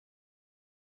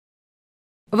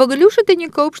Vogëlushët e një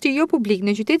kopshti jo publik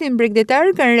në qytetin bregdetar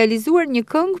kanë realizuar një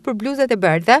këngë për bluzat e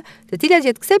bardha, të cilat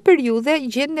gjatë kësaj periudhe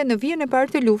gjenden në vijën e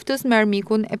parë të luftës me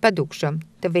armikun e padukshëm.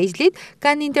 Të vegjëlit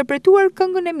kanë interpretuar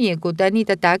këngën e mjekut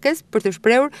Anita Takes për të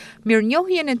shprehur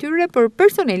mirënjohjen e tyre për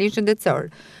personelin shëndetësor.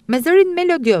 Me zërin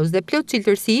melodios dhe plot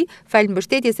çiltërsi, fal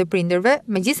mbështetjes së prindërve,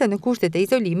 megjithëse në kushtet e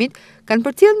izolimit, kanë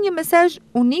përcjellë një mesazh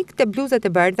unik te bluzat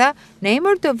e bardha në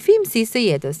emër të fëmijësisë së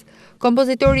jetës.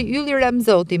 Kompozitori Ylli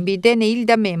Ramzoti mbi idenë e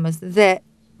Ilda Memës dhe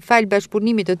fal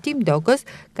bashkëpunimit të Tim Dokës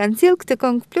kanë sjellë këtë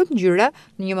këngë plot ngjyra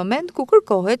në një moment ku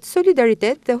kërkohet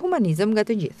solidaritet dhe humanizëm nga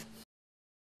të gjithë.